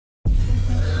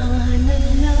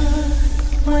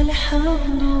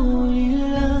الحمد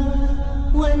لله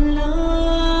ولا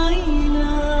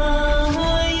إله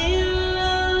إلا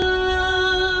الله.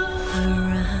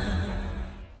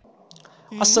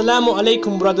 Assalamu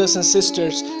alaikum brothers and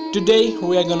sisters. Today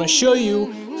we are gonna show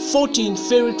you 14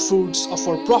 favorite foods of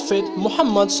our Prophet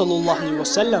Muhammad sallallahu alaihi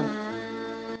wasallam.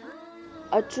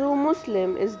 A true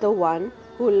Muslim is the one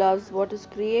who loves what his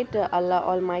Creator Allah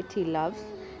Almighty loves,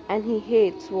 and he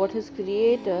hates what his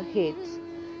Creator hates.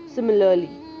 Similarly,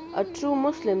 a true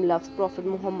Muslim loves Prophet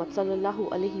Muhammad sallallahu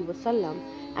alaihi wasallam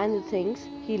and the things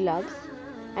he loves,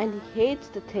 and he hates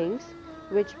the things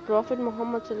which Prophet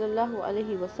Muhammad sallallahu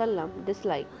alaihi wasallam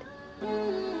disliked.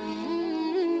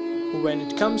 When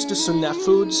it comes to Sunnah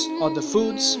foods, or the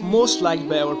foods most liked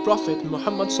by our Prophet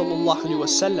Muhammad sallallahu alaihi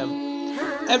wasallam,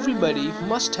 everybody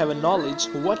must have a knowledge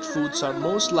what foods are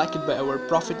most liked by our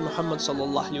Prophet Muhammad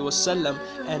sallallahu alaihi wasallam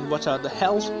and what are the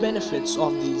health benefits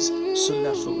of these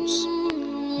Sunnah foods.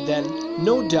 Then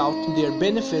no doubt their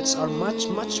benefits are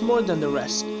much more than the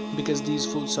rest, because these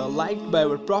foods are liked by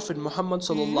our Prophet Muhammad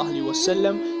sallallahu alaihi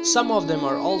wasallam. Some of them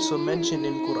are also mentioned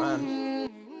in Quran.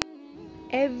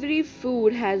 Every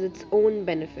food has its own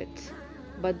benefits,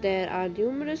 but there are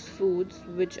numerous foods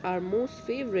which are most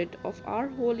favorite of our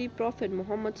holy Prophet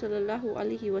Muhammad sallallahu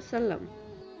alaihi wasallam.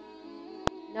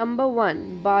 Number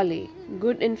 1. Barley,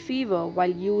 good in fever while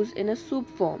used in a soup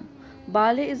form.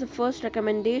 Barley is the first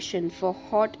recommendation for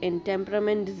hot in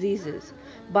temperament diseases.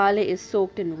 Barley is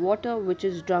soaked in water, which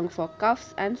is drunk for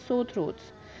coughs and sore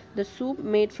throats. The soup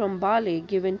made from barley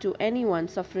given to anyone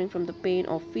suffering from the pain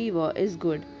of fever is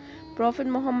good. Prophet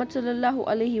Muhammad sallallahu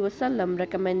alaihi wasallam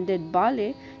recommended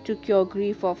barley to cure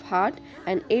grief of heart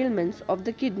and ailments of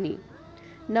the kidney.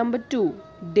 Number 2.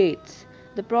 Dates.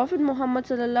 The Prophet Muhammad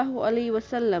sallallahu alaihi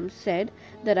wasallam said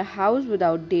that a house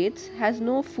without dates has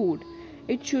no food.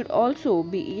 It should also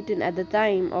be eaten at the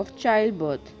time of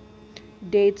childbirth.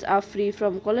 Dates are free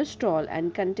from cholesterol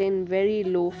and contain very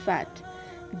low fat.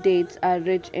 Dates are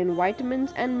rich in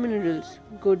vitamins and minerals,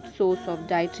 good source of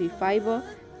dietary fiber,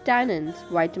 tannins,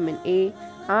 vitamin A,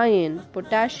 iron,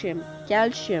 potassium,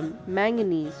 calcium,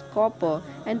 manganese, copper,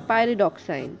 and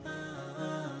pyridoxine.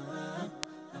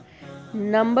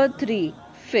 Number 3.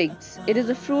 Figs. It is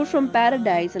a fruit from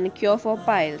paradise and a cure for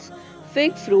piles.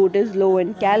 Fig fruit is low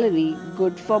in calorie,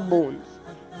 good for bones.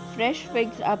 Fresh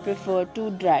figs are preferred to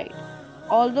dried.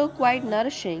 Although quite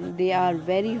nourishing, they are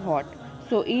very hot,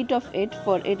 so eat of it,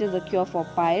 for it is a cure for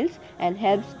piles and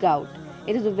helps gout.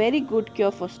 It is a very good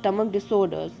cure for stomach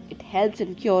disorders. It helps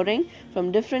in curing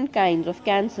from different kinds of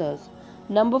cancers.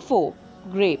 Number 4.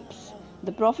 Grapes.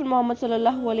 The Prophet Muhammad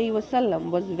sallallahu alaihi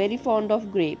wasallam was very fond of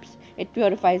grapes. It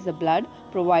purifies the blood,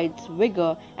 provides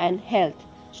vigor and health,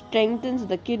 strengthens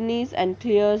the kidneys and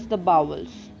clears the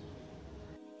bowels.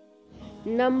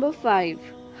 Number 5.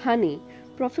 Honey.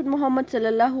 Prophet Muhammad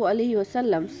sallallahu alaihi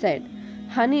wasallam said,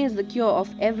 honey is the cure of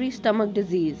every stomach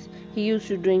disease. He used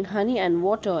to drink honey and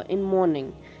water in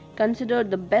morning, considered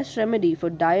the best remedy for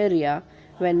diarrhea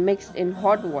when mixed in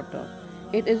hot water.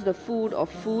 It is the food of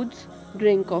foods,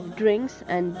 drink of drinks,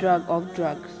 and drug of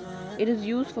drugs. It is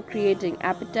used for creating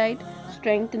appetite,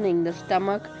 strengthening the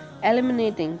stomach,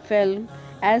 eliminating phlegm,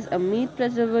 as a meat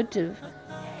preservative,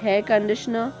 hair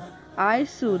conditioner, eye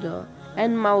soother,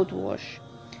 and mouthwash.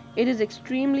 It is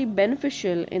extremely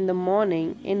beneficial in the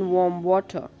morning in warm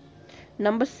water.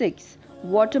 Number 6.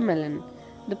 Watermelon.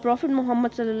 The Prophet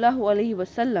Muhammad sallallahu alaihi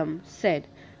wasallam said,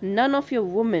 none of your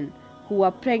women who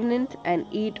are pregnant and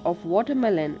eat of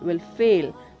watermelon will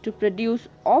fail to produce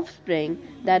offspring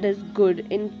that is good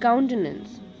in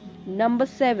countenance. Number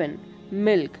 7.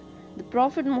 Milk. The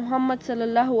Prophet Muhammad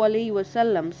sallallahu alaihi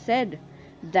wasallam said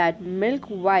that milk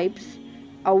wipes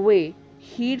away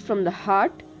heat from the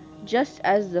heart, just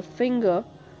as the finger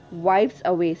wipes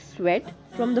away sweat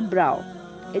from the brow.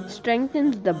 It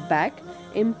strengthens the back,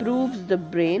 improves the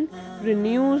brain,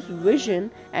 renews vision,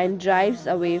 and drives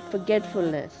away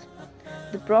forgetfulness.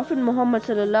 The Prophet Muhammad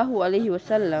sallallahu alaihi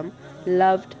wasallam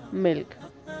loved milk.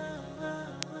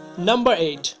 Number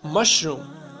 8. Mushroom.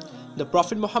 The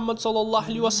Prophet Muhammad sallallahu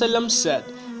alaihi wasallam said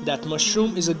that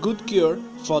mushroom is a good cure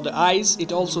for the eyes.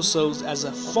 It also serves as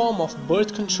a form of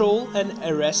birth control and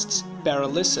arrests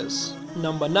paralysis.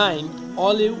 Number 9.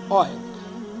 Olive oil.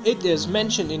 It is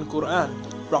mentioned in Quran.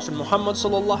 Prophet Muhammad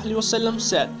sallallahu alaihi wasallam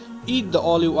said, eat the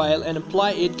olive oil and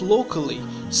apply it locally,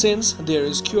 since there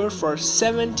is cure for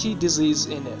 70 diseases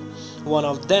in it. One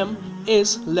of them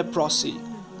is leprosy.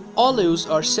 Olives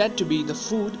are said to be the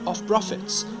food of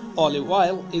prophets. Olive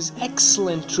oil is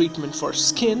excellent treatment for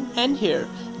skin and hair,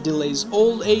 delays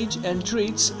old age, and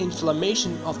treats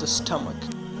inflammation of the stomach.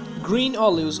 Green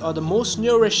olives are the most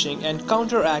nourishing and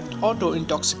counteract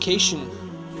auto-intoxication.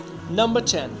 Number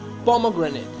 10.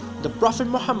 Pomegranate. The Prophet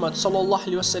Muhammad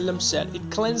ﷺ said it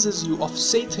cleanses you of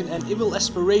Satan and evil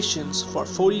aspirations for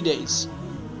 40 days.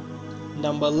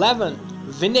 Number 11.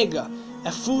 Vinegar,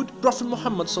 a food Prophet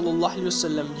Muhammad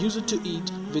ﷺ used to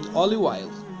eat with olive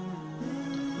oil.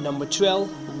 Number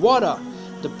 12. Water.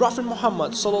 The Prophet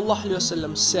Muhammad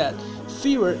ﷺ said,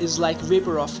 fever is like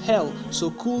vapor of hell, so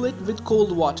cool it with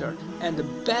cold water, and the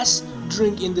best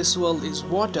drink in this world is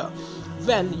water.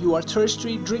 When you are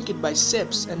thirsty, drink it by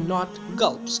sips and not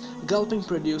gulps. Gulping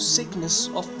produces sickness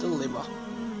of the liver.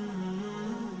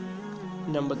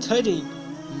 Number 13.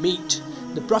 Meat.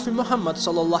 The Prophet Muhammad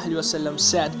ﷺ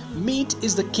said, meat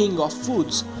is the king of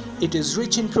foods. It is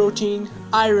rich in protein,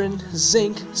 iron,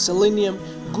 zinc, selenium,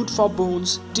 good for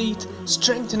bones, teeth,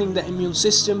 strengthening the immune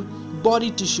system,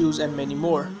 body tissues, and many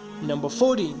more. Number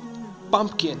 14.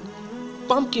 Pumpkin.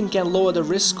 Pumpkin can lower the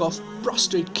risk of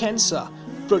prostate cancer,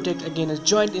 protect against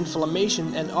joint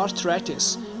inflammation and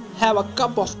arthritis. Have a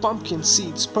cup of pumpkin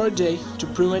seeds per day to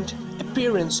prevent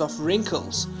appearance of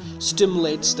wrinkles,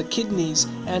 stimulates the kidneys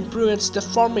and prevents the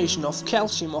formation of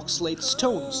calcium oxalate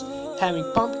stones.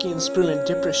 Having pumpkins prevent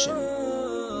depression.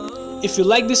 If you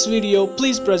like this video,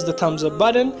 please press the thumbs up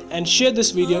button and share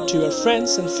this video to your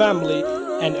friends and family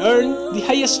and earn the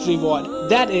highest reward,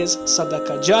 that is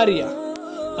Sadaqah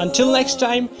Jariyah. Until next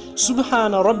time,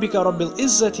 Subhana Rabbika Rabbil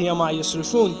Izzati Amma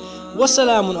Yasrifun, wa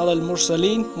salamun ala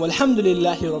al-mursaleen,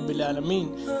 walhamdulillahi Rabbil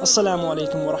Alameen. Assalamu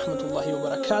alaikum wa rahmatullahi wa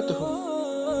barakatuhu.